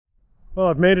Well,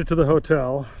 I've made it to the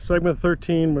hotel. Segment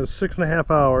 13 was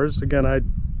 6.5 hours. Again, I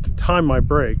timed my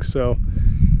breaks, so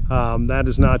that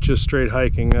is not just straight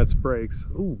hiking, that's breaks.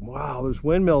 Ooh, wow, there's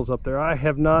windmills up there. I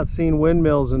have not seen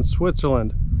windmills in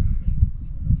Switzerland.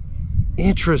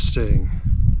 Interesting.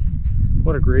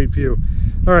 What a great view.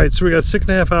 All right, so we got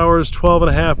 6.5 hours,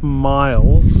 12.5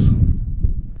 miles.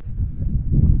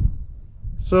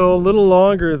 So a little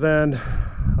longer than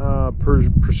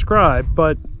prescribed,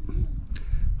 but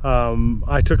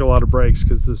I took a lot of breaks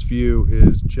because this view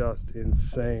is just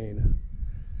insane.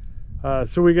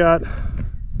 So we got,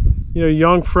 you know,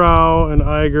 Jungfrau and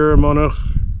Eiger and Monach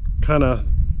kind of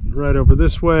right over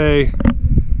this way.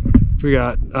 We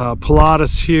got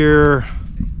Pilatus here.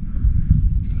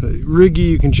 Rigi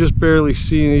you can just barely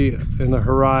see in the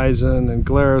horizon, and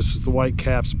Glarus is the white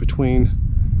caps between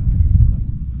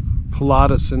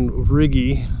Pilatus and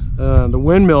Rigi. The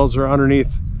windmills are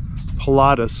underneath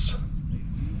Pilatus.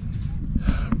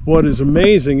 What is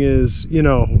amazing is, you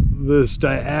know, this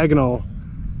diagonal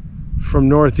from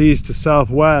northeast to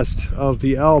southwest of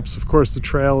the Alps. Of course, the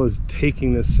trail is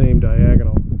taking this same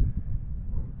diagonal,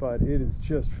 but it is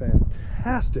just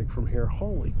fantastic from here.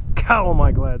 Holy cow, am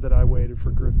I glad that I waited for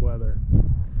good weather.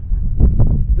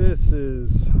 This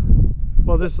is,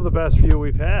 well, this is the best view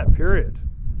we've had, period.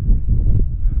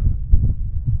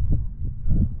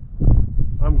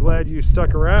 I'm glad you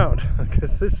stuck around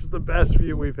because this is the best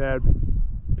view we've had,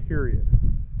 period.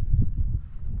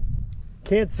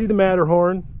 Can't see the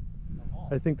Matterhorn.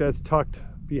 I think that's tucked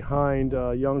behind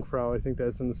Jungfrau. I think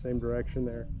that's in the same direction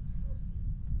there.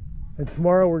 And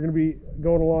tomorrow we're going to be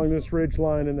going along this ridge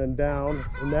line and then down,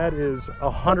 and that is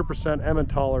 100%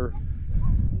 Emmentaler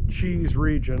cheese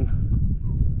region.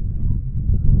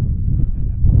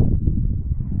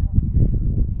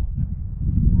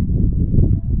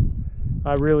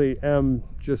 I really am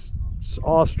just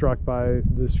awestruck by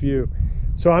this view.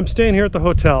 So I'm staying here at the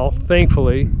hotel,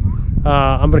 thankfully.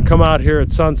 I'm going to come out here at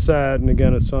sunset and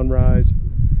again at sunrise,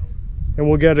 and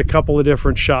we'll get a couple of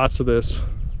different shots of this.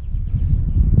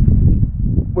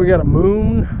 We got a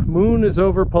moon. Moon is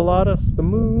over Pilatus. The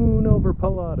moon over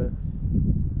Pilatus.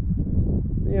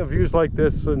 You know, views like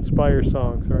this inspire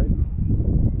songs, right?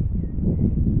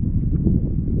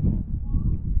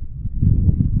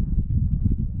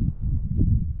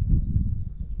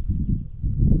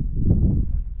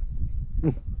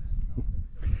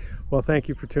 Well, thank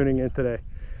you for tuning in today.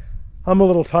 I'm a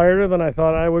little tireder than I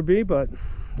thought I would be, but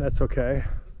that's okay.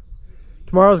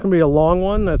 Tomorrow's going to be a long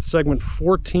one. That's segment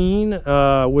 14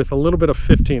 with a little bit of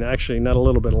 15. Actually, not a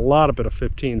little bit, a lot of bit of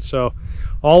 15. So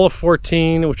all of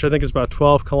 14, which I think is about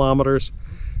 12 kilometers,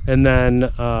 and then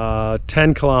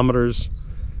 10 kilometers.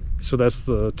 So that's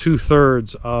the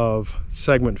 2/3 of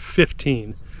segment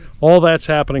 15. All that's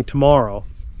happening tomorrow.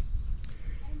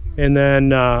 And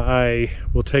then I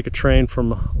will take a train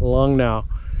from Langnau.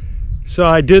 So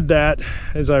I did that,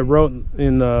 as I wrote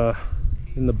in the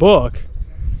book,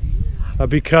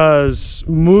 because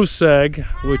Mooseg,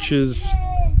 which is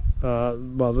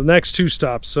well, the next two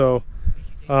stops. So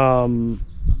I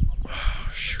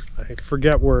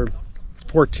forget where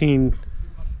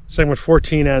segment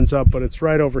 14 ends up, but it's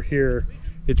right over here.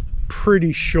 It's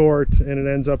pretty short, and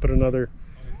it ends up at another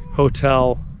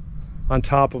hotel on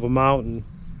top of a mountain,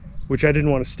 which I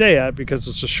didn't want to stay at because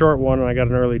it's a short one and I got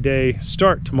an early day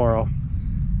start tomorrow.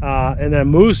 And then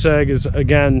Mooseg is,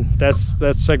 again, that's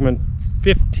segment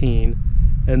 15,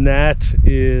 and that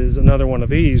is another one of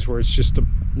these where it's just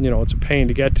it's a pain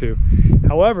to get to.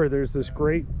 However, there's this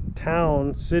great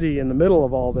town, city in the middle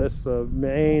of all this, the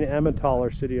main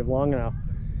Emmentaler city of Langnau,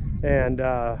 and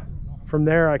from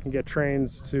there I can get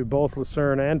trains to both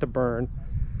Lucerne and to Bern,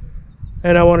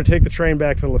 and I want to take the train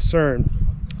back to Lucerne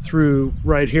through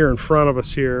right here in front of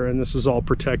us here, and this is all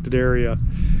protected area.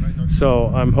 So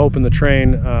I'm hoping the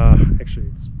train, actually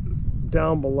it's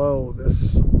down below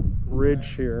this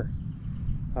ridge here.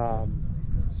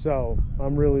 So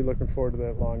I'm really looking forward to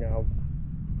that Langnau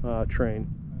train.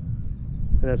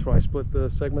 And that's why I split the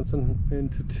segments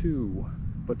into two.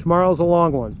 But tomorrow's a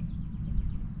long one.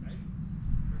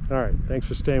 All right, thanks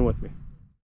for staying with me.